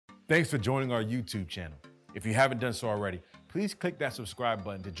Thanks for joining our YouTube channel. If you haven't done so already, please click that subscribe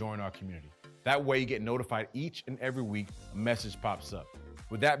button to join our community. That way you get notified each and every week a message pops up.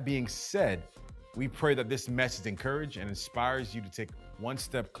 With that being said, we pray that this message encourages and inspires you to take one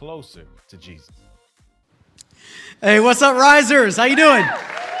step closer to Jesus. Hey, what's up, Risers? How you doing?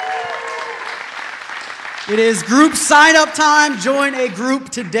 It is group sign-up time. Join a group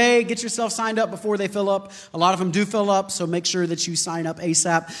today. Get yourself signed up before they fill up. A lot of them do fill up, so make sure that you sign up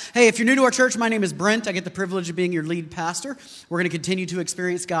ASAP. Hey, if you're new to our church, my name is Brent. I get the privilege of being your lead pastor. We're going to continue to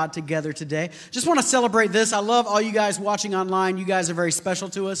experience God together today. Just want to celebrate this. I love all you guys watching online. You guys are very special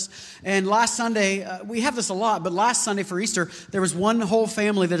to us. And last Sunday, we have this a lot, but last Sunday for Easter, there was one whole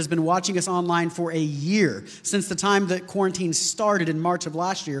family that has been watching us online for a year. Since the time that quarantine started in March of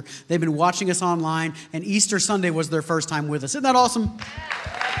last year, they've been watching us online, and Easter Sunday was their first time with us. Isn't that awesome?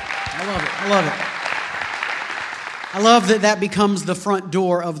 I love it. I love it. I love that that becomes the front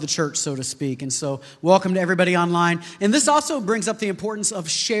door of the church, so to speak. And so welcome to everybody online. And this also brings up the importance of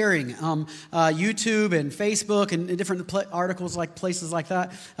sharing. YouTube and Facebook and different articles like places like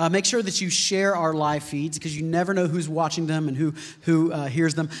that. Make sure that you share our live feeds because you never know who's watching them and who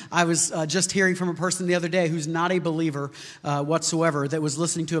hears them. I was just hearing from a person the other day who's not a believer whatsoever that was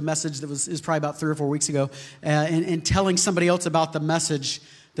listening to a message that was probably about 3 or 4 weeks ago and telling somebody else about the message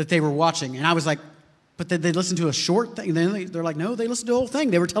that they were watching. And I was like, but did they listen to a short thing? They're like, no, they listened to the whole thing.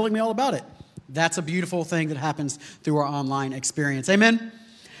 They were telling me all about it. That's a beautiful thing that happens through our online experience. Amen?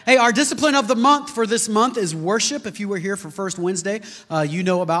 Hey, our discipline of the month for this month is worship. If you were here for First Wednesday, you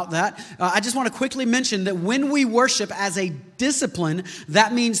know about that. I just want to quickly mention that when we worship as a discipline,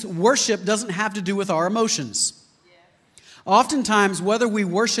 that means worship doesn't have to do with our emotions. Oftentimes, whether we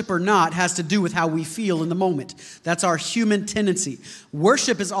worship or not has to do with how we feel in the moment. That's our human tendency.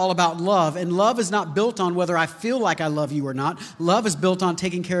 Worship is all about love, and love is not built on whether I feel like I love you or not. Love is built on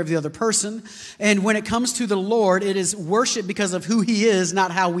taking care of the other person. And when it comes to the Lord, it is worship because of who He is,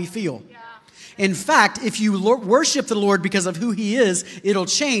 not how we feel. Yeah. In fact, if you worship the Lord because of who He is, it'll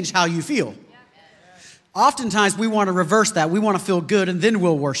change how you feel. Oftentimes, we want to reverse that. We want to feel good, and then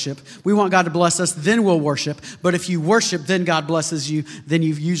we'll worship. We want God to bless us, then we'll worship. But if you worship, then God blesses you, then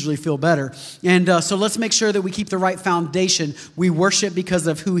you usually feel better. And so let's make sure that we keep the right foundation. We worship because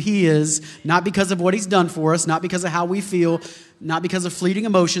of who He is, not because of what He's done for us, not because of how we feel, not because of fleeting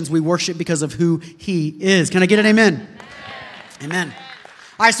emotions. We worship because of who He is. Can I get an amen? Amen.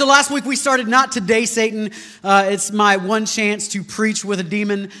 All right, so last week we started Not Today, Satan. It's my one chance to preach with a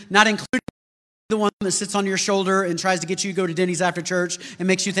demon, not including the one that sits on your shoulder and tries to get you to go to Denny's after church and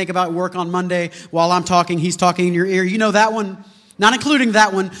makes you think about work on Monday while I'm talking. He's talking in your ear. You know that one? Not including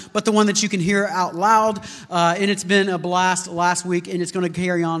that one, but the one that you can hear out loud. And it's been a blast last week, and it's going to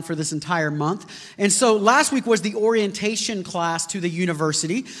carry on for this entire month. And so last week was the orientation class to the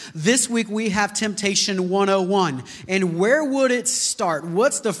university. This week we have Temptation 101. And where would it start?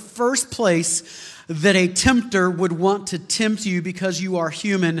 What's the first place that a tempter would want to tempt you because you are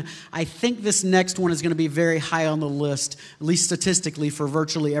human? I think this next one is going to be very high on the list, at least statistically, for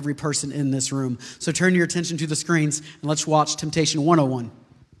virtually every person in this room. So turn your attention to the screens and let's watch Temptation 101.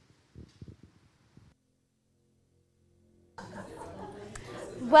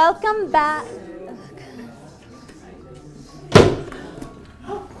 Welcome back.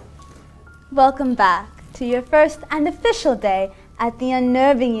 Welcome back to your first and official day at the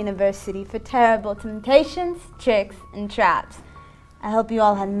Unnerving University for terrible temptations, tricks, and traps. I hope you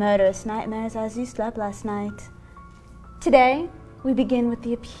all had murderous nightmares as you slept last night. Today, we begin with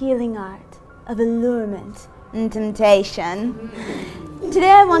the appealing art of allurement and temptation. Today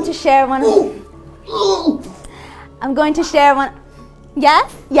I want to share one I'm going to share one...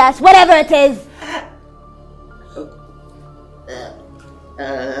 Yes? Yes, whatever it is!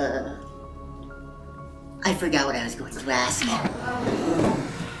 I forgot what I was going to ask.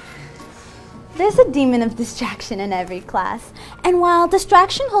 There's a demon of distraction in every class. And while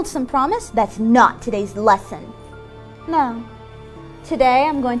distraction holds some promise, that's not today's lesson. No. Today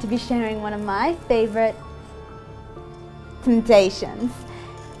I'm going to be sharing one of my favorite temptations.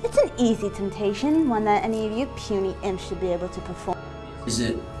 It's an easy temptation, one that any of you puny imps should be able to perform. Is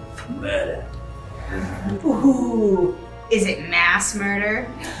it murder? Ooh. Is it mass murder?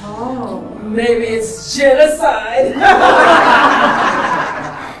 Oh, maybe it's genocide.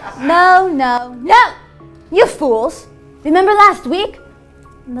 No, no, no! You fools! Remember last week?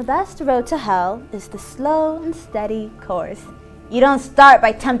 The best road to hell is the slow and steady course. You don't start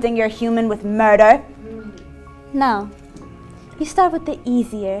by tempting your human with murder. No. You start with the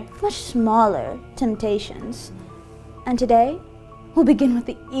easier, much smaller temptations. And today, we'll begin with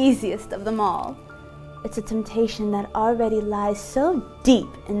the easiest of them all. It's a temptation that already lies so deep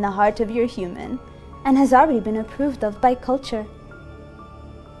in the heart of your human and has already been approved of by culture.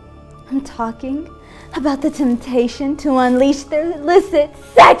 I'm talking about the temptation to unleash their illicit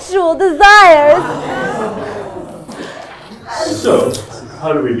sexual desires. So,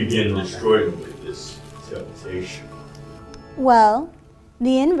 how do we begin destroying this temptation? Well,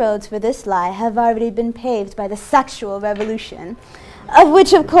 the inroads for this lie have already been paved by the sexual revolution, of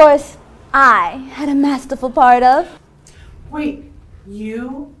which, of course, I had a masterful part of. Wait,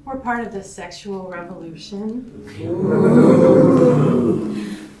 you were part of the sexual revolution?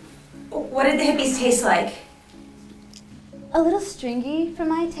 What did the hippies taste like? A little stringy for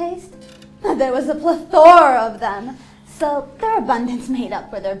my taste, but there was a plethora of them, so their abundance made up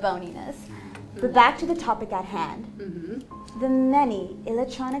for their boniness. But back to the topic at hand. The many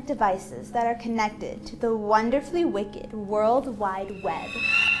electronic devices that are connected to the wonderfully wicked World Wide Web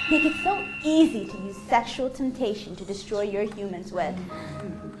make it so easy to use sexual temptation to destroy your humans with.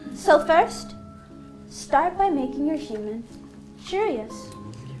 So first, start by making your human curious.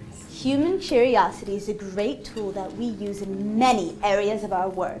 Human curiosity is a great tool that we use in many areas of our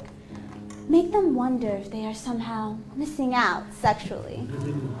work. Make them wonder if they are somehow missing out sexually.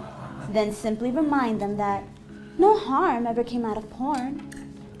 Then simply remind them that no harm ever came out of porn,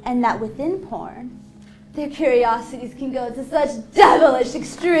 and that within porn, their curiosities can go to such devilish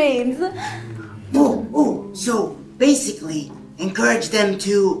extremes. So basically, encourage them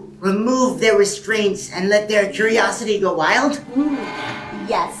to remove their restraints and let their curiosity go wild?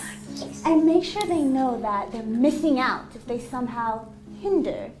 Yes, and make sure they know that they're missing out if they somehow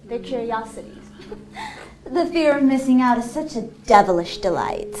hinder their curiosities. The fear of missing out is such a devilish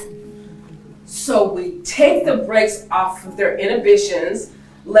delight. So we take the brakes off of their inhibitions,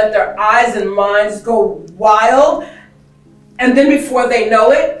 let their eyes and minds go wild, and then before they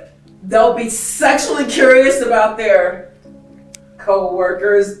know it, they'll be sexually curious about their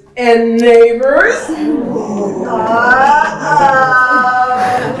co-workers and neighbors.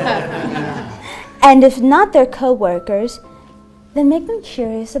 And if not their co-workers, then make them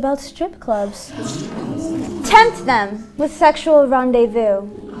curious about strip clubs. Tempt them with sexual rendezvous.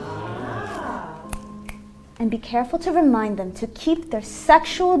 And be careful to remind them to keep their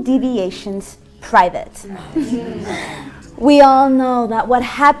sexual deviations private. We all know that what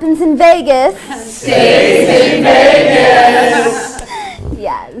happens in Vegas stays in Vegas.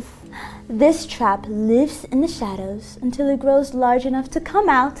 Yes. This trap lives in the shadows until it grows large enough to come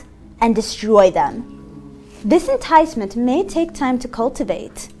out and destroy them. This enticement may take time to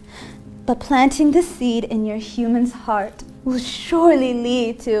cultivate, but planting the seed in your human's heart will surely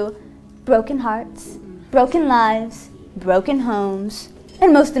lead to broken hearts, broken lives, broken homes,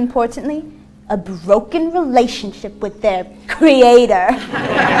 and most importantly, a broken relationship with their creator.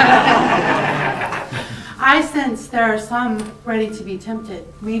 I sense there are some ready to be tempted.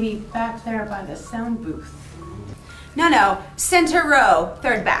 Maybe back there by the sound booth. No, center row,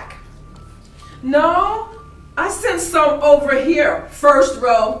 third back. No, I sense some over here. First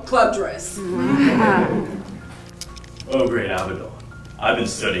row, club dress. Oh, great Abaddon, I've been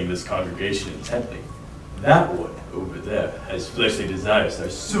studying this congregation intently. That one over there has fleshly desires that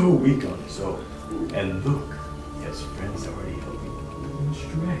are so weak on his own. And look, he has friends already helping him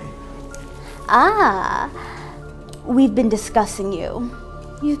astray. Ah, we've been discussing you.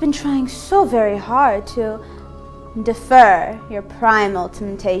 You've been trying so very hard to defer your primal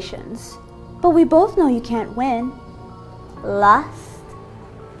temptations. But we both know you can't win. Lust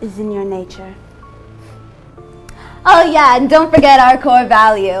is in your nature. Oh yeah, and don't forget our core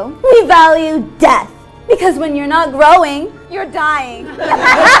value. We value death. Because when you're not growing, you're dying.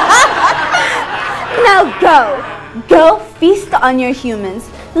 Now go feast on your humans.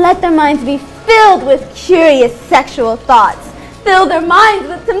 Let their minds be filled with curious sexual thoughts. Fill their minds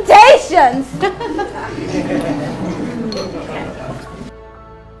with temptations.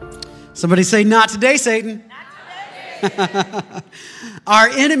 Somebody say, not today, Satan. Not today. Our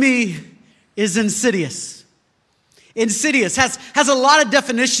enemy is insidious. Insidious has a lot of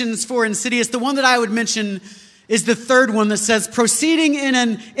definitions for insidious. The one that I would mention is the third one that says proceeding in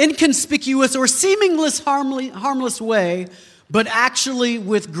an inconspicuous or seemingly harmless way, but actually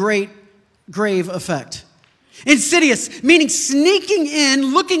with grave effect. Insidious, meaning sneaking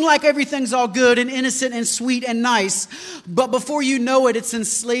in, looking like everything's all good and innocent and sweet and nice, but before you know it, it's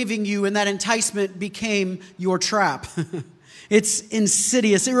enslaving you, and that enticement became your trap. It's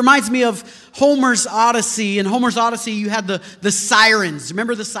insidious. It reminds me of Homer's Odyssey. In Homer's Odyssey, you had the sirens.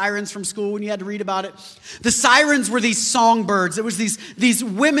 Remember the sirens from school when you had to read about it? The sirens were these songbirds. It was these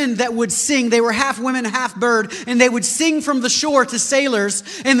women that would sing. They were half women, half bird, and they would sing from the shore to sailors,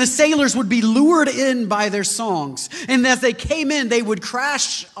 and the sailors would be lured in by their songs. And as they came in, they would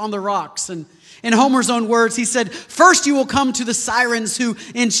crash on the rocks. And in Homer's own words, he said, "First you will come to the sirens who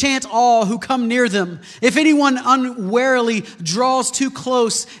enchant all who come near them. If anyone unwarily draws too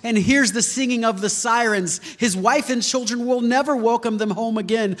close and hears the singing of the sirens, his wife and children will never welcome them home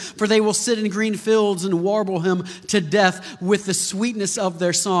again, for they will sit in green fields and warble him to death with the sweetness of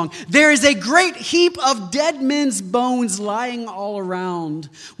their song. There is a great heap of dead men's bones lying all around,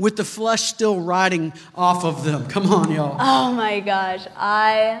 with the flesh still rotting off of them." Come on, y'all. Oh my gosh,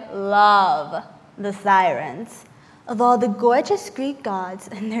 I love the sirens. Of all the gorgeous Greek gods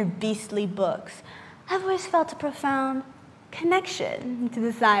and their beastly books, I've always felt a profound connection to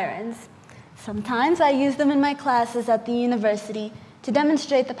the sirens. Sometimes I use them in my classes at the university to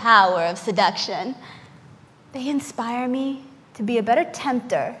demonstrate the power of seduction. They inspire me to be a better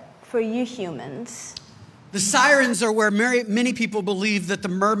tempter for you humans. The sirens are where many people believe that the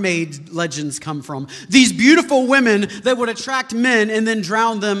mermaid legends come from. These beautiful women that would attract men and then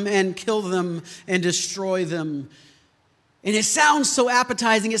drown them and kill them and destroy them. And it sounds so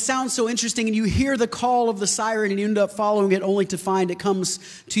appetizing, it sounds so interesting, and you hear the call of the siren and you end up following it only to find it comes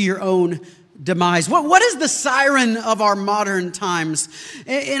to your own demise. What is the siren of our modern times?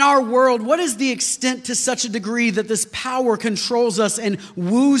 In our world, what is the extent to such a degree that this power controls us and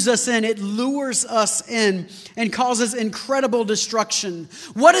woos us in? It lures us in and causes incredible destruction.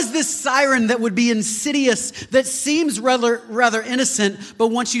 What is this siren that would be insidious, that seems rather innocent, but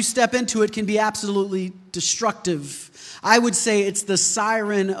once you step into it can be absolutely destructive? I would say it's the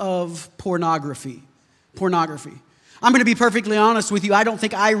siren of pornography. Pornography. I'm going to be perfectly honest with you. I don't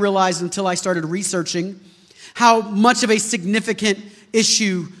think I realized until I started researching how much of a significant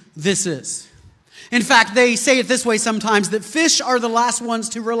issue this is. In fact, they say it this way sometimes, that fish are the last ones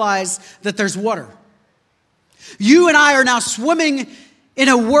to realize that there's water. You and I are now swimming in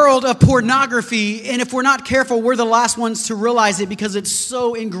a world of pornography, and if we're not careful, we're the last ones to realize it because it's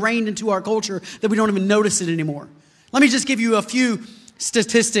so ingrained into our culture that we don't even notice it anymore. Let me just give you a few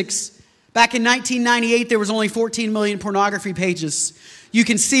statistics. Back in 1998, there was only 14 million pornography pages. You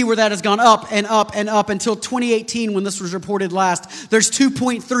can see where that has gone up and up and up until 2018 when this was reported last. There's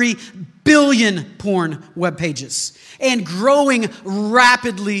 2.3 billion porn web pages and growing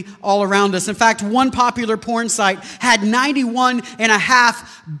rapidly all around us. In fact, one popular porn site had 91.5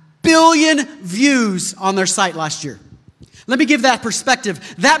 billion views on their site last year. Let me give that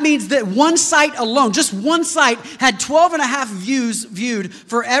perspective. That means that one site alone, just one site, had 12.5 views viewed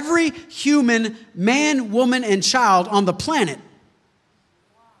for every human, man, woman, and child on the planet.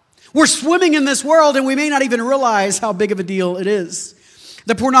 We're swimming in this world and we may not even realize how big of a deal it is.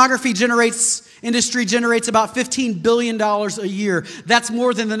 The pornography industry generates about $15 billion a year. That's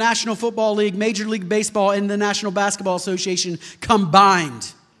more than the National Football League, Major League Baseball, and the National Basketball Association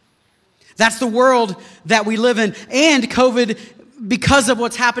combined. That's the world that we live in. And COVID, because of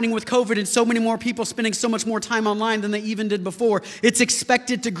what's happening with COVID and so many more people spending so much more time online than they even did before, it's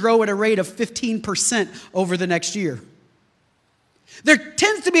expected to grow at a rate of 15% over the next year. There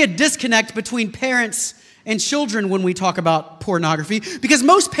tends to be a disconnect between parents and children when we talk about pornography, because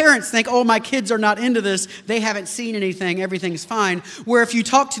most parents think, oh, my kids are not into this. They haven't seen anything. Everything's fine. Where if you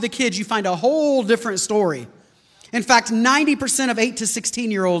talk to the kids, you find a whole different story. In fact, 90% of 8 to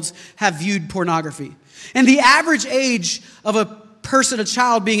 16-year-olds have viewed pornography. And the average age of a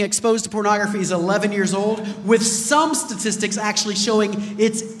child being exposed to pornography is 11 years old, with some statistics actually showing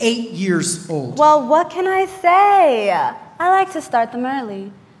it's 8 years old. Well, what can I say? I like to start them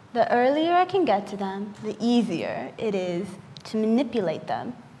early. The earlier I can get to them, the easier it is to manipulate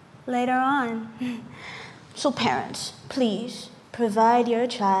them later on. So parents, please, provide your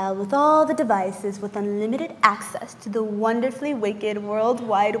child with all the devices with unlimited access to the wonderfully wicked World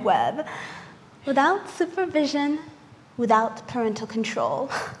Wide Web without supervision, without parental control.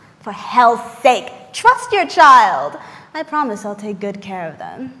 For hell's sake, trust your child. I promise I'll take good care of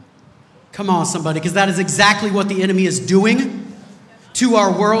them. Come on, somebody, because that is exactly what the enemy is doing to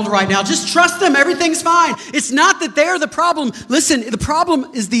our world right now. Just trust them. Everything's fine. It's not that they're the problem. Listen, the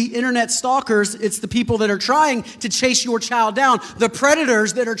problem is the internet stalkers. It's the people that are trying to chase your child down. The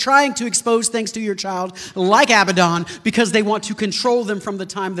predators that are trying to expose things to your child, like Abaddon, because they want to control them from the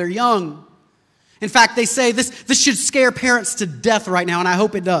time they're young. In fact, they say this should scare parents to death right now, and I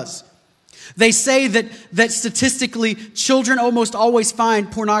hope it does. They say that statistically, children almost always find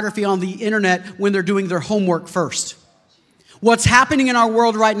pornography on the internet when they're doing their homework first. What's happening in our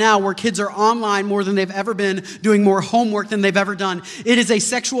world right now, where kids are online more than they've ever been, doing more homework than they've ever done, it is a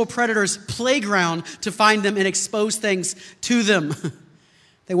sexual predator's playground to find them and expose things to them.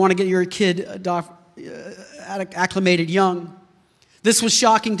 They want to get your kid acclimated young. This was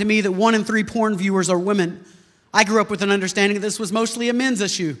shocking to me that 1 in 3 porn viewers are women. I grew up with an understanding that this was mostly a men's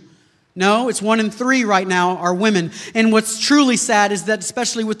issue. No, it's 1 in 3 right now are women. And what's truly sad is that,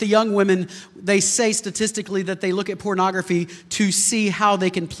 especially with the young women, they say statistically that they look at pornography to see how they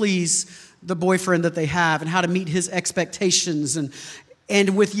can please the boyfriend that they have and how to meet his expectations.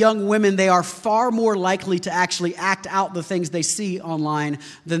 And with young women, they are far more likely to actually act out the things they see online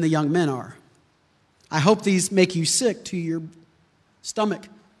than the young men are. I hope these make you sick to your stomach.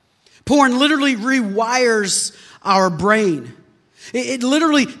 Porn literally rewires our brain. It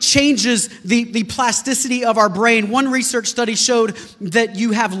literally changes the plasticity of our brain. One research study showed that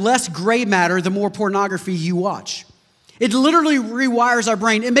you have less gray matter the more pornography you watch. It literally rewires our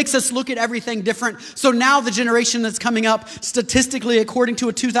brain. It makes us look at everything different. So now the generation that's coming up, statistically, according to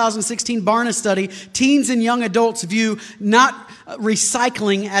a 2016 Barna study, teens and young adults view not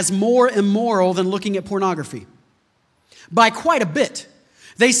recycling as more immoral than looking at pornography. By quite a bit.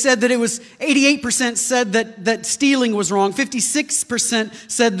 They said that it was 88% said that stealing was wrong, 56%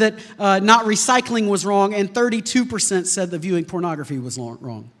 said that not recycling was wrong, and 32% said that viewing pornography was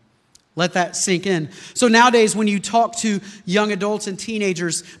wrong. Let that sink in. So nowadays, when you talk to young adults and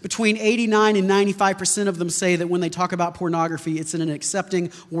teenagers, between 89 and 95% of them say that when they talk about pornography, it's in an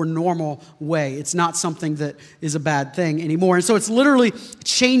accepting or normal way. It's not something that is a bad thing anymore. And so it's literally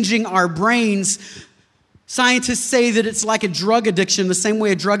changing our brains. Scientists say that it's like a drug addiction, the same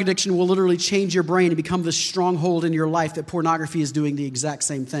way a drug addiction will literally change your brain and become the stronghold in your life, that pornography is doing the exact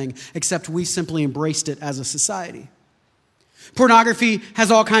same thing, except we simply embraced it as a society. Pornography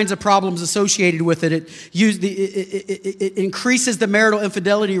has all kinds of problems associated with it. It increases the marital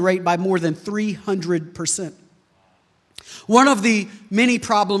infidelity rate by more than 300%. One of the many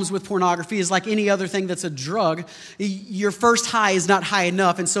problems with pornography is like any other thing that's a drug. Your first high is not high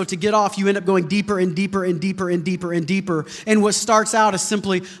enough. And so to get off, you end up going deeper and deeper and deeper and deeper and deeper. And what starts out as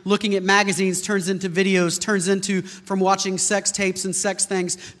simply looking at magazines turns into videos, turns into from watching sex tapes and sex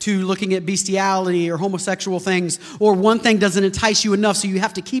things to looking at bestiality or homosexual things. Or one thing doesn't entice you enough, so you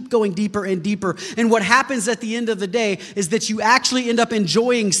have to keep going deeper and deeper. And what happens at the end of the day is that you actually end up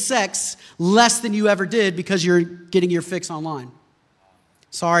enjoying sex less than you ever did because you're getting your fix online.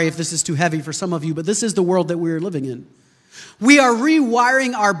 Sorry if this is too heavy for some of you, but this is the world that we're living in. We are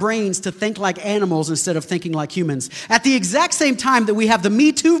rewiring our brains to think like animals instead of thinking like humans. At the exact same time that we have the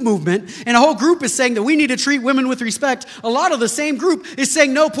Me Too movement, and a whole group is saying that we need to treat women with respect, a lot of the same group is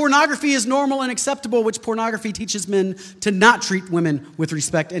saying, no, pornography is normal and acceptable, which pornography teaches men to not treat women with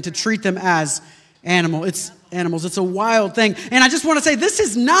respect and to treat them as animals. It's a wild thing. And I just want to say, this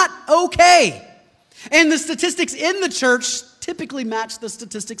is not okay. And the statistics in the church typically match the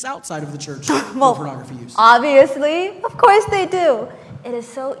statistics outside of the church for pornography use. Obviously, of course they do. It is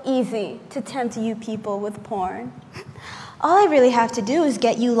so easy to tempt you people with porn. All I really have to do is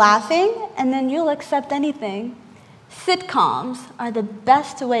get you laughing, and then you'll accept anything. Sitcoms are the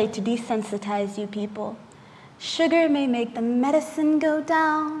best way to desensitize you people. Sugar may make the medicine go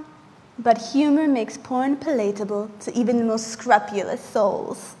down, but humor makes porn palatable to even the most scrupulous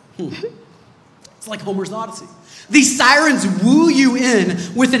souls. It's like Homer's Odyssey. These sirens woo you in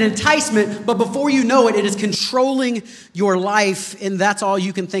with an enticement, but before you know it, it is controlling your life, and that's all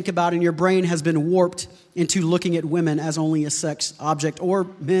you can think about, and your brain has been warped into looking at women as only a sex object, or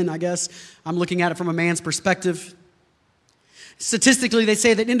men, I guess. I'm looking at it from a man's perspective. Statistically, they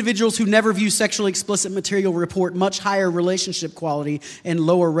say that individuals who never view sexually explicit material report much higher relationship quality and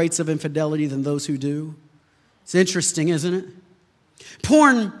lower rates of infidelity than those who do. It's interesting, isn't it?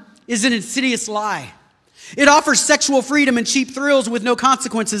 Porn is an insidious lie. It offers sexual freedom and cheap thrills with no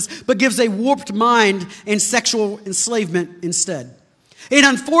consequences, but gives a warped mind and sexual enslavement instead. And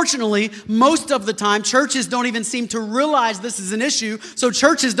unfortunately, most of the time, churches don't even seem to realize this is an issue, so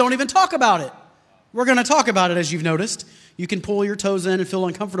churches don't even talk about it. We're going to talk about it, as you've noticed. You can pull your toes in and feel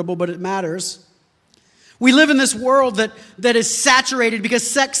uncomfortable, but it matters. We live in this world that is saturated because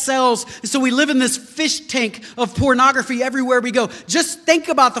sex sells. So we live in this fish tank of pornography everywhere we go. Just think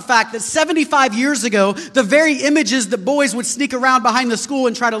about the fact that 75 years ago, the very images that boys would sneak around behind the school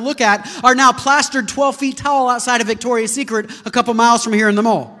and try to look at are now plastered 12 feet tall outside of Victoria's Secret a couple miles from here in the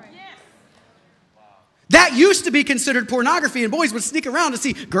mall. That used to be considered pornography, and boys would sneak around to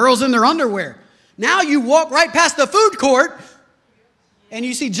see girls in their underwear. Now you walk right past the food court and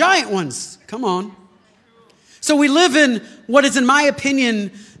you see giant ones. Come on. So we live in what is, in my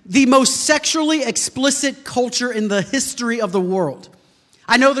opinion, the most sexually explicit culture in the history of the world.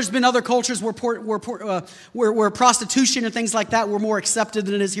 I know there's been other cultures where prostitution and things like that were more accepted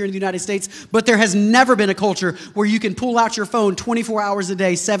than it is here in the United States, but there has never been a culture where you can pull out your phone 24 hours a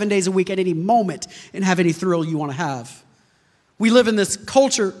day, 7 days a week at any moment and have any thrill you want to have. We live in this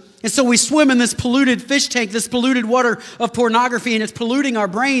culture, and so we swim in this polluted fish tank, this polluted water of pornography, and it's polluting our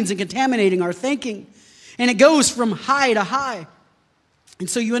brains and contaminating our thinking. And it goes from high to high. And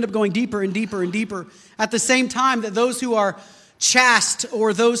so you end up going deeper and deeper and deeper at the same time that those who are chaste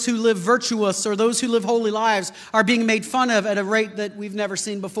or those who live virtuous or those who live holy lives are being made fun of at a rate that we've never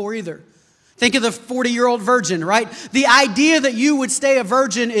seen before either. Think of the 40-year-old virgin, right? The idea that you would stay a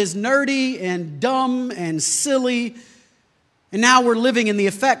virgin is nerdy and dumb and silly. And now we're living in the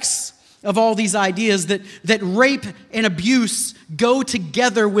effects of all these ideas that rape and abuse go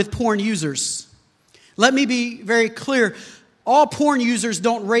together with porn users. Let me be very clear. All porn users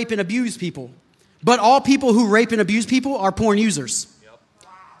don't rape and abuse people. But all people who rape and abuse people are porn users. Yep.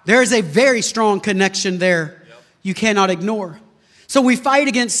 There is a very strong connection there you cannot ignore. So we fight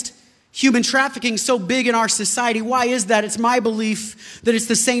against human trafficking so big in our society. Why is that? It's my belief that it's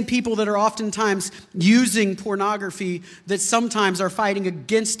the same people that are oftentimes using pornography that sometimes are fighting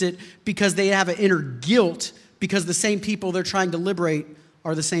against it because they have an inner guilt because the same people they're trying to liberate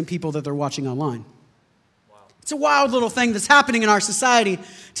are the same people that they're watching online. It's a wild little thing that's happening in our society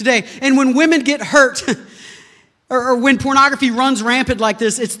today. And when women get hurt, or when pornography runs rampant like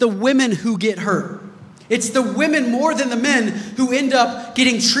this, it's the women who get hurt. It's the women more than the men who end up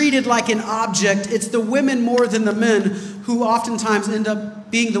getting treated like an object. It's the women more than the men who oftentimes end up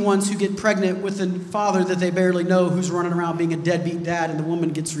being the ones who get pregnant with a father that they barely know who's running around being a deadbeat dad, and the woman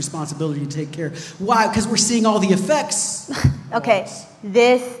gets responsibility to take care. Why? Because we're seeing all the effects. Okay,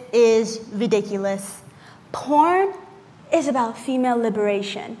 this is ridiculous. Porn is about female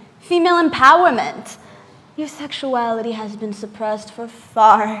liberation, female empowerment. Your sexuality has been suppressed for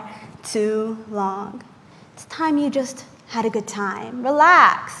far too long. It's time you just had a good time.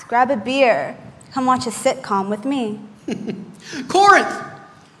 Relax, grab a beer, come watch a sitcom with me. Corinth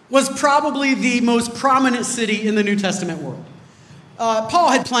was probably the most prominent city in the New Testament world. Paul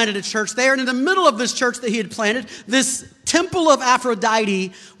had planted a church there, and in the middle of this church that he had planted, this temple of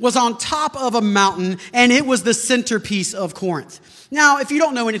Aphrodite was on top of a mountain, and it was the centerpiece of Corinth. Now, if you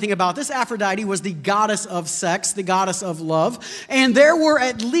don't know anything about this, Aphrodite was the goddess of sex, the goddess of love, and there were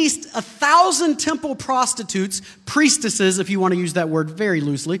at least 1,000 temple prostitutes, priestesses, if you want to use that word very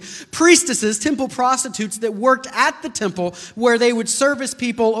loosely, priestesses, temple prostitutes that worked at the temple where they would service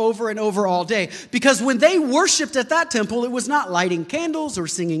people over and over all day. Because when they worshiped at that temple, it was not lighting candles or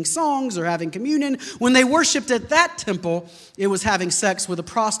singing songs or having communion. When they worshiped at that temple, it was having sex with a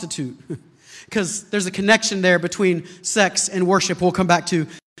prostitute. Because there's a connection there between sex and worship we'll come back to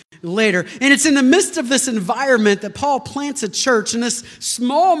later. And it's in the midst of this environment that Paul plants a church, and this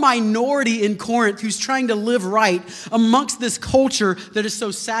small minority in Corinth who's trying to live right amongst this culture that is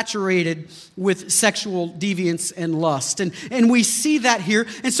so saturated with sexual deviance and lust. And we see that here.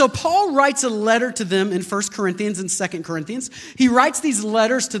 And so Paul writes a letter to them in 1 Corinthians and 2 Corinthians. He writes these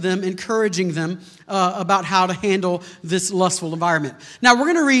letters to them, encouraging them about how to handle this lustful environment. Now,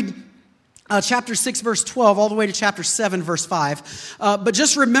 we're going to read chapter 6, verse 12, all the way to chapter 7, verse 5. But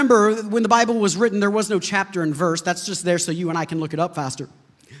just remember, when the Bible was written, there was no chapter and verse. That's just there so you and I can look it up faster.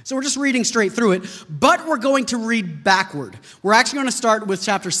 So we're just reading straight through it, but we're going to read backward. We're actually going to start with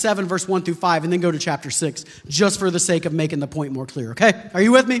chapter 7, verse 1 through 5, and then go to chapter 6, just for the sake of making the point more clear, okay? Are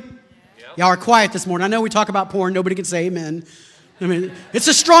you with me? Yep. Y'all are quiet this morning. I know we talk about porn. Nobody can say amen. I mean, it's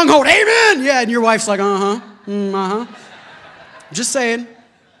a stronghold. Amen! Yeah, and your wife's like, Just saying.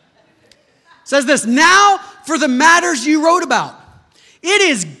 Says this, now for the matters you wrote about. It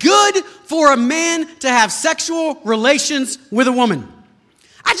is good for a man to have sexual relations with a woman.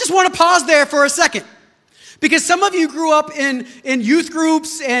 I just want to pause there for a second. Because some of you grew up in youth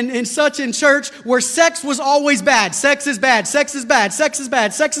groups and such in church where sex was always bad. Sex is bad, sex is bad, sex is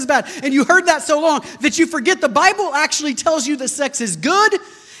bad, sex is bad. And you heard that so long that you forget the Bible actually tells you that sex is good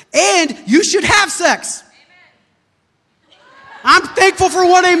and you should have sex. I'm thankful for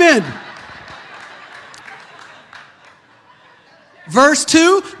one amen. Verse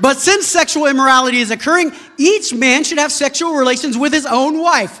 2, but since sexual immorality is occurring, each man should have sexual relations with his own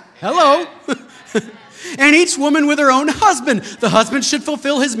wife. Hello. And each woman with her own husband. The husband should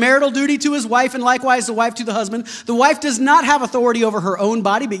fulfill his marital duty to his wife, and likewise the wife to the husband. The wife does not have authority over her own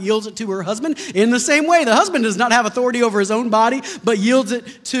body, but yields it to her husband. In the same way, the husband does not have authority over his own body, but yields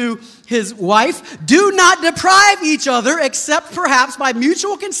it to his wife. Do not deprive each other, except perhaps by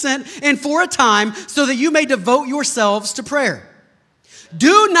mutual consent and for a time, so that you may devote yourselves to prayer.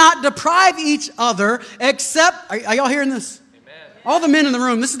 Do not deprive each other except, are y'all hearing this? Amen. All the men in the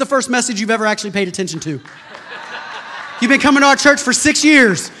room, this is the first message you've ever actually paid attention to. You've been coming to our church for 6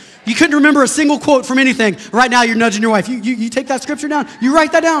 years. You couldn't remember a single quote from anything. Right now, you're nudging your wife. You take that scripture down. You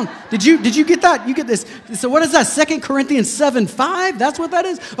write that down. Did you get that? You get this. So what is that? 2 Corinthians 7:5? That's what that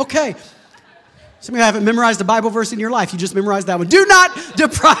is? Okay. Some of you haven't memorized a Bible verse in your life. You just memorized that one. Do not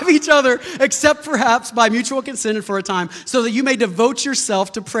deprive each other, except perhaps by mutual consent and for a time, so that you may devote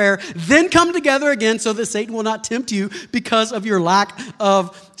yourself to prayer. Then come together again so that Satan will not tempt you because of your lack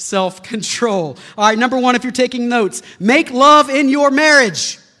of self-control. All right, number one, if you're taking notes, make love in your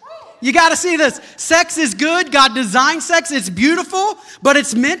marriage. You got to see this. Sex is good. God designed sex. It's beautiful, but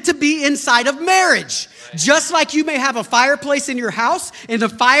it's meant to be inside of marriage. Just like you may have a fireplace in your house, and the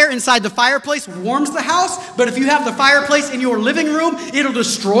fire inside the fireplace warms the house, but if you have the fireplace in your living room, it'll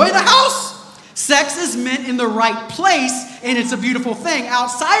destroy the house. Sex is meant in the right place, and it's a beautiful thing.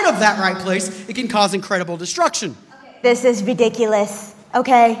 Outside of that right place, it can cause incredible destruction. This is ridiculous,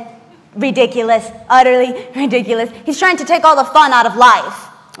 okay? Ridiculous, utterly ridiculous. He's trying to take all the fun out of life,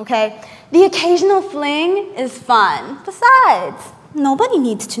 okay? The occasional fling is fun. Besides, nobody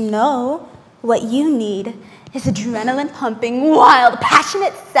needs to know. What you need is adrenaline-pumping, wild,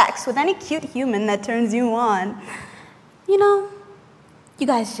 passionate sex with any cute human that turns you on. You know, you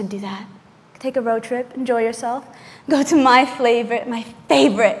guys should do that. Take a road trip, enjoy yourself. Go to my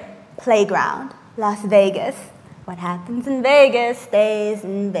favorite playground, Las Vegas. What happens in Vegas stays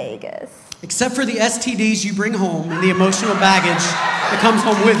in Vegas. Except for the STDs you bring home and the emotional baggage that comes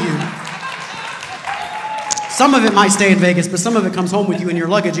home with you. Some of it might stay in Vegas, but some of it comes home with you in your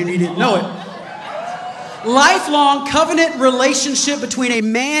luggage and you didn't know it. Lifelong covenant relationship between a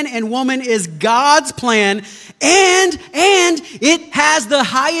man and woman is God's plan, and it has the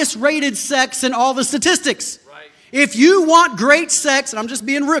highest rated sex in all the statistics. Right. If you want great sex, and I'm just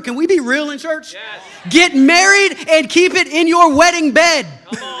being real, can we be real in church? Yes. Get married and keep it in your wedding bed.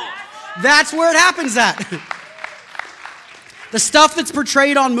 Come on. That's where it happens at. The stuff that's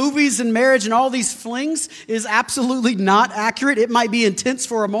portrayed on movies and marriage and all these flings is absolutely not accurate. It might be intense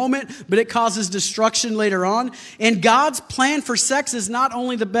for a moment, but it causes destruction later on. And God's plan for sex is not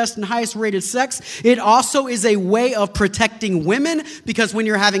only the best and highest rated sex, it also is a way of protecting women, because when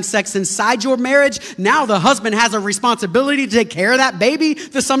you're having sex inside your marriage, now the husband has a responsibility to take care of that baby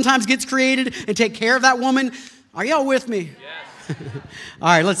that sometimes gets created and take care of that woman. Are y'all with me? Yes. All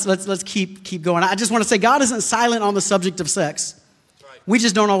right, let's keep going. I just want to say God isn't silent on the subject of sex. Right. We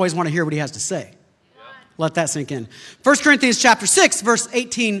just don't always want to hear what he has to say. Yeah. Let that sink in. 1 Corinthians chapter 6, verse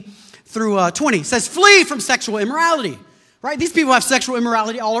 18 through 20 says, flee from sexual immorality. Right? These people have sexual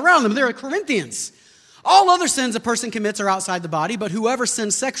immorality all around them. They're Corinthians. All other sins a person commits are outside the body, but whoever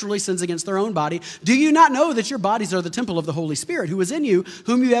sins sexually sins against their own body. Do you not know that your bodies are the temple of the Holy Spirit, who is in you,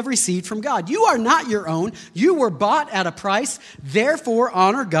 whom you have received from God? You are not your own. You were bought at a price. Therefore,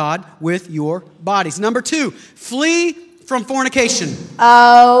 honor God with your bodies. Number 2, flee from fornication.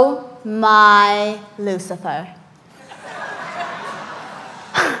 Oh, my Lucifer.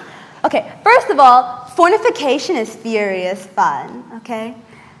 Okay, first of all, fornication is furious fun, okay?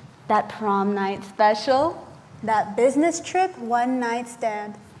 That prom night special, that business trip, one night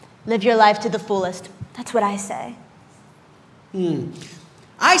stand. Live your life to the fullest. That's what I say.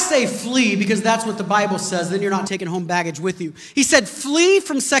 I say flee because that's what the Bible says. Then you're not taking home baggage with you. He said flee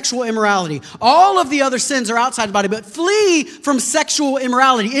from sexual immorality. All of the other sins are outside the body, but flee from sexual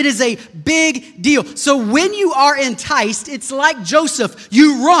immorality. It is a big deal. So when you are enticed, it's like Joseph.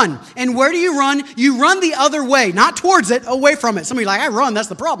 You run. And where do you run? You run the other way, not towards it, away from it. Some of you are like, I run, that's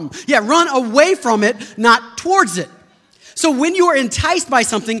the problem. Yeah, run away from it, not towards it. So when you are enticed by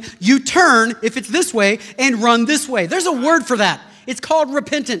something, you turn, if it's this way, and run this way. There's a word for that. It's called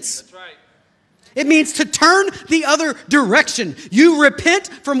repentance. That's right. It means to turn the other direction. You repent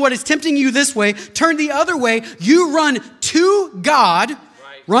from what is tempting you this way, turn the other way. You run to God, right.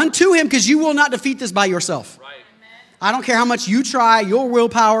 Run to him, because you will not defeat this by yourself. Right. I don't care how much you try, your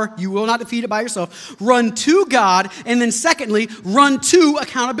willpower, you will not defeat it by yourself. Run to God, and then secondly, run to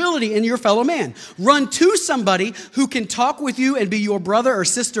accountability in your fellow man. Run to somebody who can talk with you and be your brother or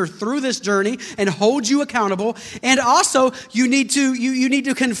sister through this journey and hold you accountable. And also, you need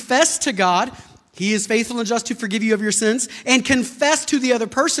to confess to God. He is faithful and just to forgive you of your sins, and confess to the other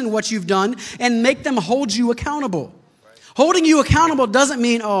person what you've done and make them hold you accountable. Holding you accountable doesn't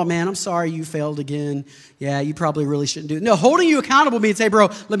mean, oh man, I'm sorry you failed again. Yeah, you probably really shouldn't do it. No, holding you accountable means, hey bro,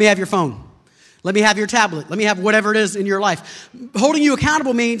 let me have your phone. Let me have your tablet. Let me have whatever it is in your life. Holding you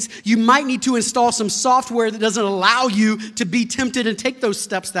accountable means you might need to install some software that doesn't allow you to be tempted and take those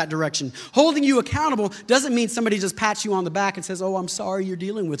steps that direction. Holding you accountable doesn't mean somebody just pats you on the back and says, oh, I'm sorry you're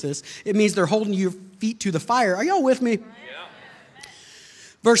dealing with this. It means they're holding your feet to the fire. Are y'all with me? Yeah.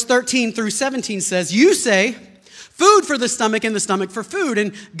 Verse 13 through 17 says, you say, food for the stomach and the stomach for food,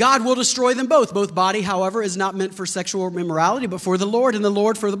 and God will destroy them both. Both body, however, is not meant for sexual immorality, but for the Lord, and the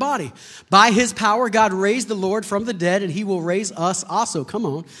Lord for the body. By his power, God raised the Lord from the dead, and he will raise us also. Come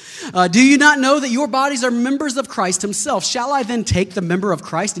on. Do you not know that your bodies are members of Christ himself? Shall I then take the member of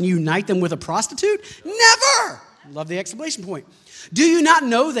Christ and unite them with a prostitute? Never! Love the exclamation point. Do you not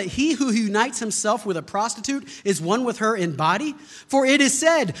know that he who unites himself with a prostitute is one with her in body? For it is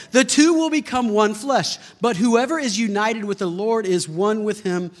said, the two will become one flesh. But whoever is united with the Lord is one with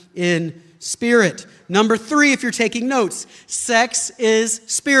him in spirit. Number 3, if you're taking notes, sex is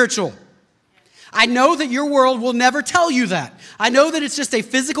spiritual. I know that your world will never tell you that. I know that it's just a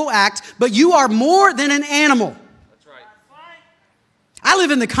physical act, but you are more than an animal. I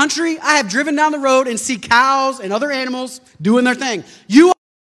live in the country. I have driven down the road and see cows and other animals doing their thing. You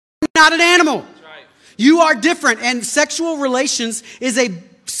are not an animal. That's right. You are different, and sexual relations is a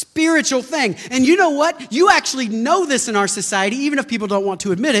spiritual thing. And you know what? You actually know this in our society, even if people don't want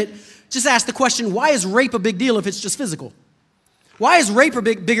to admit it. Just ask the question, why is rape a big deal if it's just physical? Why is rape a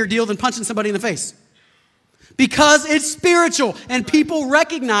bigger deal than punching somebody in the face? Because it's spiritual, and people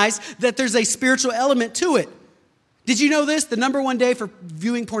recognize that there's a spiritual element to it. Did you know this? The number 1 day for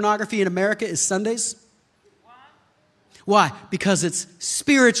viewing pornography in America is Sundays. Why? Because it's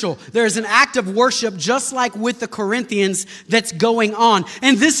spiritual. There's an act of worship just like with the Corinthians that's going on.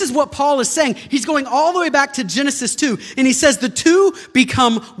 And this is what Paul is saying. He's going all the way back to Genesis 2. And he says the two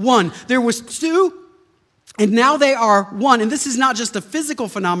become one. There was two, and now they are one. And this is not just a physical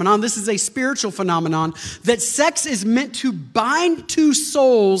phenomenon. This is a spiritual phenomenon, that sex is meant to bind two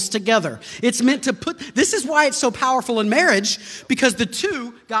souls together. It's meant to this is why it's so powerful in marriage, because the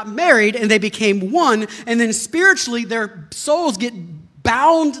two got married and they became one. And then spiritually, their souls get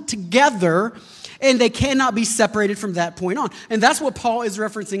bound together and they cannot be separated from that point on. And that's what Paul is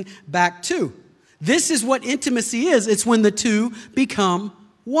referencing back to. This is what intimacy is. It's when the two become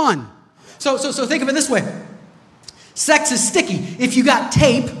one. So think of it this way. Sex is sticky. If you got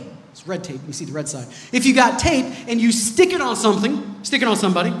tape, it's red tape, you see the red side. If you got tape and you stick it on somebody,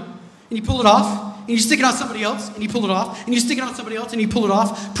 and you pull it off, and you stick it on somebody else, and you pull it off, and you stick it on somebody else, and you pull it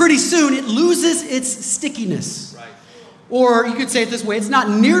off, pretty soon it loses its stickiness. Right. Or you could say it this way, it's not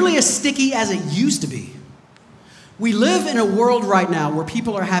nearly as sticky as it used to be. We live in a world right now where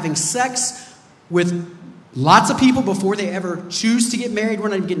people are having sex with lots of people before they ever choose to get married. We're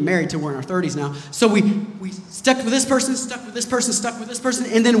not even getting married till we're in our 30s now. So we stuck with this person, stuck with this person, stuck with this person,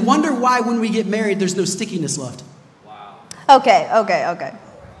 and then wonder why when we get married there's no stickiness left. Wow. Okay.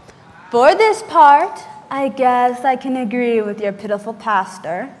 For this part, I guess I can agree with your pitiful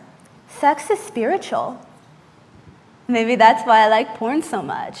pastor. Sex is spiritual. Maybe that's why I like porn so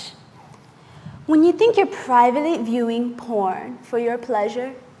much. When you think you're privately viewing porn for your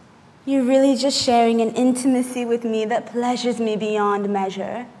pleasure, you're really just sharing an intimacy with me that pleasures me beyond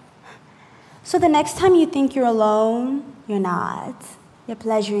measure. So the next time you think you're alone, you're not. You're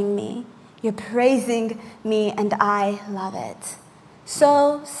pleasuring me. You're praising me, and I love it.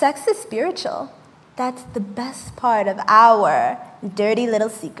 So sex is spiritual. That's the best part of our dirty little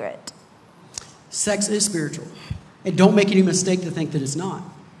secret. Sex is spiritual. And don't make any mistake to think that it's not.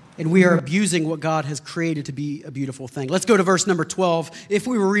 And we are abusing what God has created to be a beautiful thing. Let's go to verse number 12. If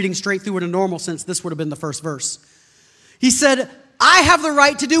we were reading straight through in a normal sense, this would have been the first verse. He said, I have the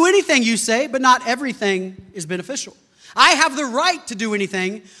right to do anything, you say, but not everything is beneficial. I have the right to do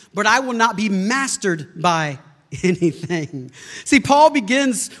anything, but I will not be mastered by anything. See, Paul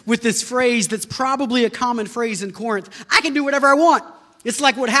begins with this phrase that's probably a common phrase in Corinth. I can do whatever I want. It's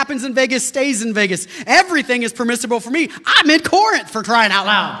like what happens in Vegas stays in Vegas. Everything is permissible for me. I'm in Corinth, for crying out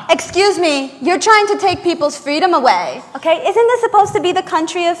loud. Excuse me, you're trying to take people's freedom away, okay? Isn't this supposed to be the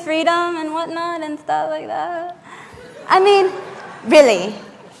country of freedom and whatnot and stuff like that? I mean, really,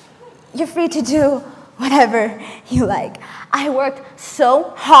 you're free to do whatever you like. I worked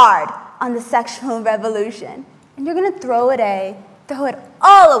so hard on the sexual revolution, and you're gonna throw it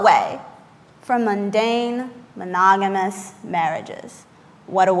all away for mundane, monogamous marriages.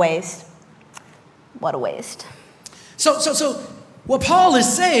 What a waste. What a waste. So what Paul is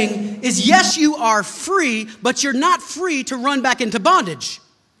saying is, yes, you are free, but you're not free to run back into bondage.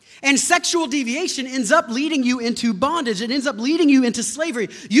 And sexual deviation ends up leading you into bondage. It ends up leading you into slavery.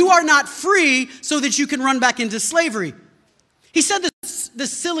 You are not free so that you can run back into slavery. He said this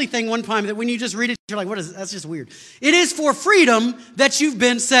this silly thing one time that when you just read it, you're like, what is, that's just weird. It is for freedom that you've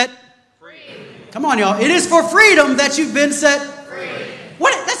been set free. Come on, y'all. It is for freedom that you've been set free.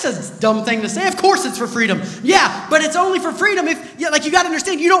 What? That's a dumb thing to say. Of course it's for freedom. Yeah, but it's only for freedom if, you got to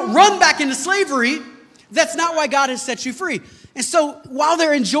understand, you don't run back into slavery. That's not why God has set you free. And so while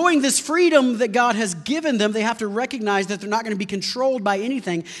they're enjoying this freedom that God has given them, they have to recognize that they're not going to be controlled by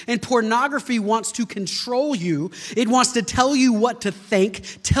anything. And pornography wants to control you. It wants to tell you what to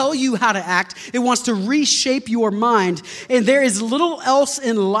think, tell you how to act. It wants to reshape your mind. And there is little else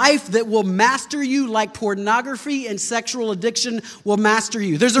in life that will master you like pornography and sexual addiction will master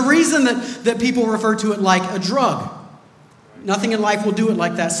you. There's a reason that people refer to it like a drug. Nothing in life will do it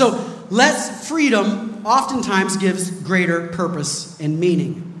like that. So less freedom oftentimes gives greater purpose and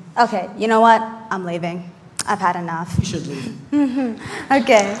meaning. Okay, you know what? I'm leaving. I've had enough. You should leave.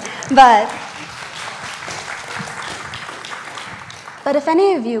 Okay, but if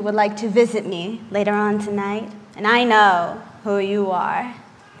any of you would like to visit me later on tonight, and I know who you are,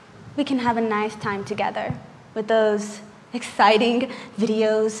 we can have a nice time together with those exciting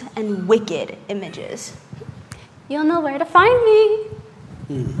videos and wicked images. You'll know where to find me.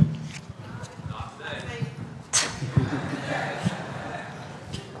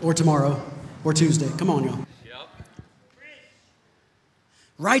 Or tomorrow, or Tuesday. Come on, y'all. Yep.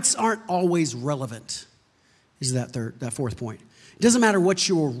 Rights aren't always relevant, is that fourth point. It doesn't matter what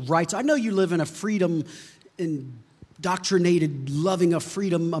your rights are. I know you live in a freedom indoctrinated, loving of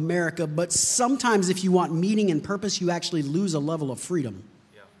freedom America, but sometimes if you want meaning and purpose, you actually lose a level of freedom.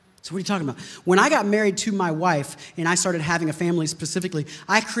 So what are you talking about? When I got married to my wife and I started having a family specifically,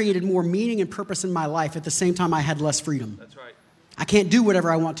 I created more meaning and purpose in my life at the same time I had less freedom. That's right. I can't do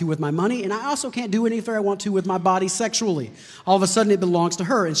whatever I want to with my money, and I also can't do anything I want to with my body sexually. All of a sudden, it belongs to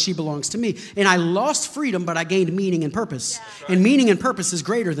her, and she belongs to me. And I lost freedom, but I gained meaning and purpose. Yeah. And meaning and purpose is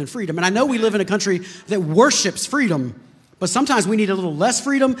greater than freedom. And I know we live in a country that worships freedom, but sometimes we need a little less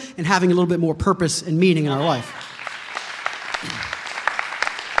freedom and having a little bit more purpose and meaning in our life.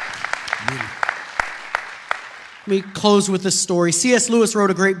 Let me close with this story. C.S. Lewis wrote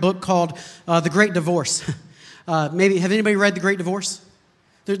a great book called The Great Divorce. Maybe have anybody read The Great Divorce?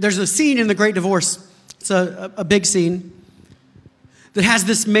 There's a scene in The Great Divorce. It's a big scene that has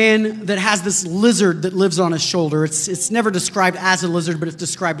this man that has this lizard that lives on his shoulder. It's never described as a lizard, but it's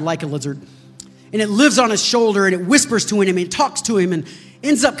described like a lizard. And it lives on his shoulder, and it whispers to him, and it talks to him, and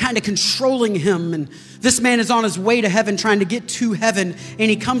ends up kind of controlling him. And this man is on his way to heaven, trying to get to heaven, and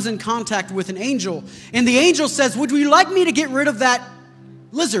he comes in contact with an angel. And the angel says, "Would you like me to get rid of that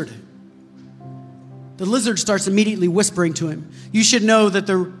lizard?" The lizard starts immediately whispering to him. You should know that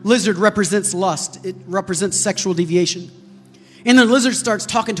the lizard represents lust. It represents sexual deviation. And the lizard starts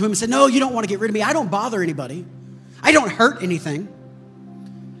talking to him and said, "No, you don't want to get rid of me. I don't bother anybody. I don't hurt anything."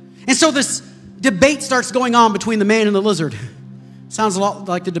 And so this debate starts going on between the man and the lizard. Sounds a lot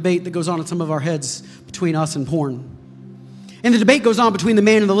like the debate that goes on in some of our heads between us and porn. And the debate goes on between the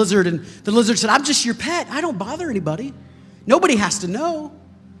man and the lizard said, "I'm just your pet. I don't bother anybody. Nobody has to know.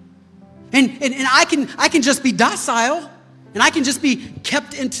 And I can just be docile, and I can just be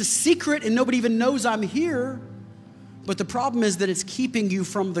kept into secret, and nobody even knows I'm here. But the problem is that it's keeping you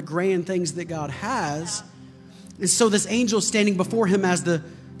from the grand things that God has." And so this angel standing before him as the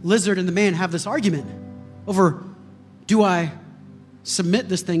lizard and the man have this argument over, do I submit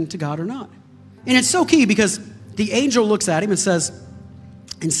this thing to God or not? And it's so key because the angel looks at him and says,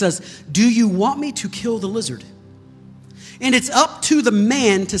 "Do you want me to kill the lizard?" And it's up to the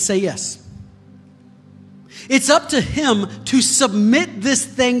man to say yes. It's up to him to submit this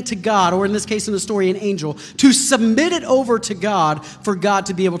thing to God, or in this case in the story, an angel, to submit it over to God for God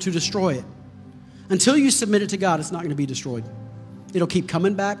to be able to destroy it. Until you submit it to God, it's not going to be destroyed. It'll keep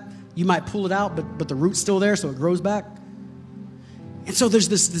coming back. You might pull it out, but the root's still there, so it grows back. And so there's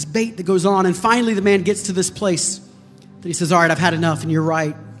this debate that goes on, and finally the man gets to this place that he says, "All right, I've had enough, and you're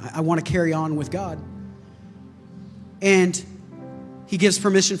right. I want to carry on with God." And he gives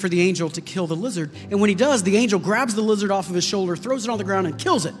permission for the angel to kill the lizard. And when he does, the angel grabs the lizard off of his shoulder, throws it on the ground, and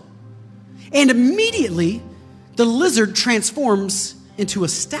kills it. And immediately, the lizard transforms into a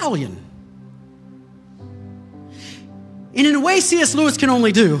stallion. And in a way C.S. Lewis can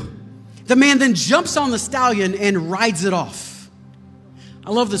only do, the man then jumps on the stallion and rides it off.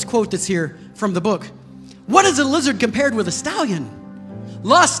 I love this quote that's here from the book. "What is a lizard compared with a stallion?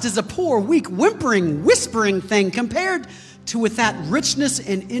 Lust is a poor, weak, whimpering, whispering thing compared to with that richness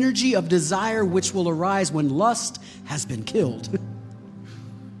and energy of desire which will arise when lust has been killed."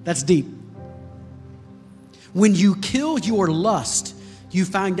 That's deep. When you kill your lust, you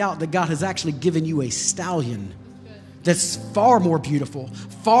find out that God has actually given you a stallion that's far more beautiful,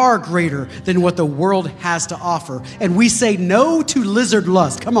 far greater than what the world has to offer. And we say no to lizard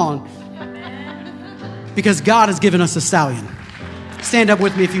lust. Come on. Because God has given us a stallion. Stand up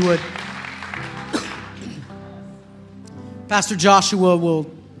with me if you would. Pastor Joshua will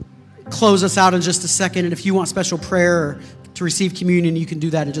close us out in just a second. And if you want special prayer or to receive communion, you can do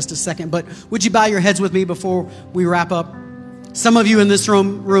that in just a second. But would you bow your heads with me before we wrap up? Some of you in this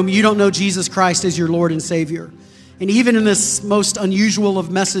room, you don't know Jesus Christ as your Lord and Savior. And even in this most unusual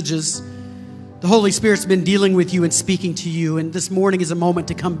of messages, the Holy Spirit's been dealing with you and speaking to you. And this morning is a moment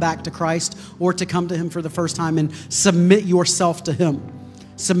to come back to Christ or to come to Him for the first time and submit yourself to Him.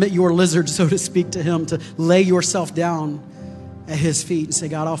 Submit your lizard, so to speak, to Him, to lay yourself down at His feet and say,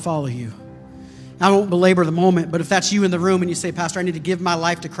 God, I'll follow you. I won't belabor the moment, but if that's you in the room and you say, Pastor, I need to give my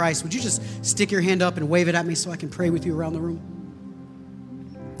life to Christ, would you just stick your hand up and wave it at me so I can pray with you around the room?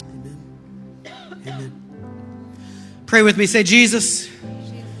 Amen. Amen. Pray with me. Say, Jesus,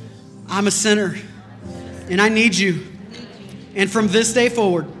 I'm a sinner and I need you. And from this day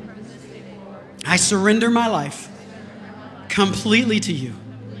forward, I surrender my life completely to you.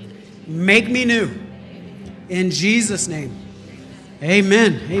 Make me new. In Jesus' name.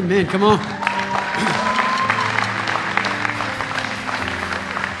 Amen. Amen. Come on.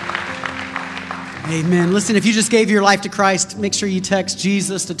 Amen. Listen, if you just gave your life to Christ, make sure you text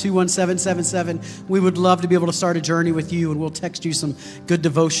Jesus to 21777. We would love to be able to start a journey with you, and we'll text you some good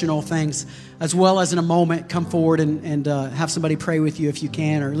devotional things. As well as in a moment, come forward and have somebody pray with you if you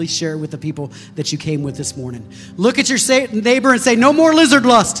can, or at least share it with the people that you came with this morning. Look at your neighbor and say, no more lizard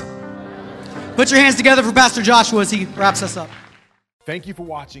lust. Put your hands together for Pastor Joshua as he wraps us up. Thank you for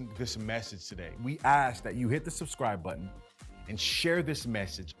watching this message today. We ask that you hit the subscribe button and share this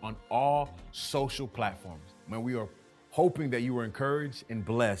message on all social platforms. Man, we are hoping that you were encouraged and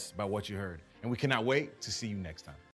blessed by what you heard. And we cannot wait to see you next time.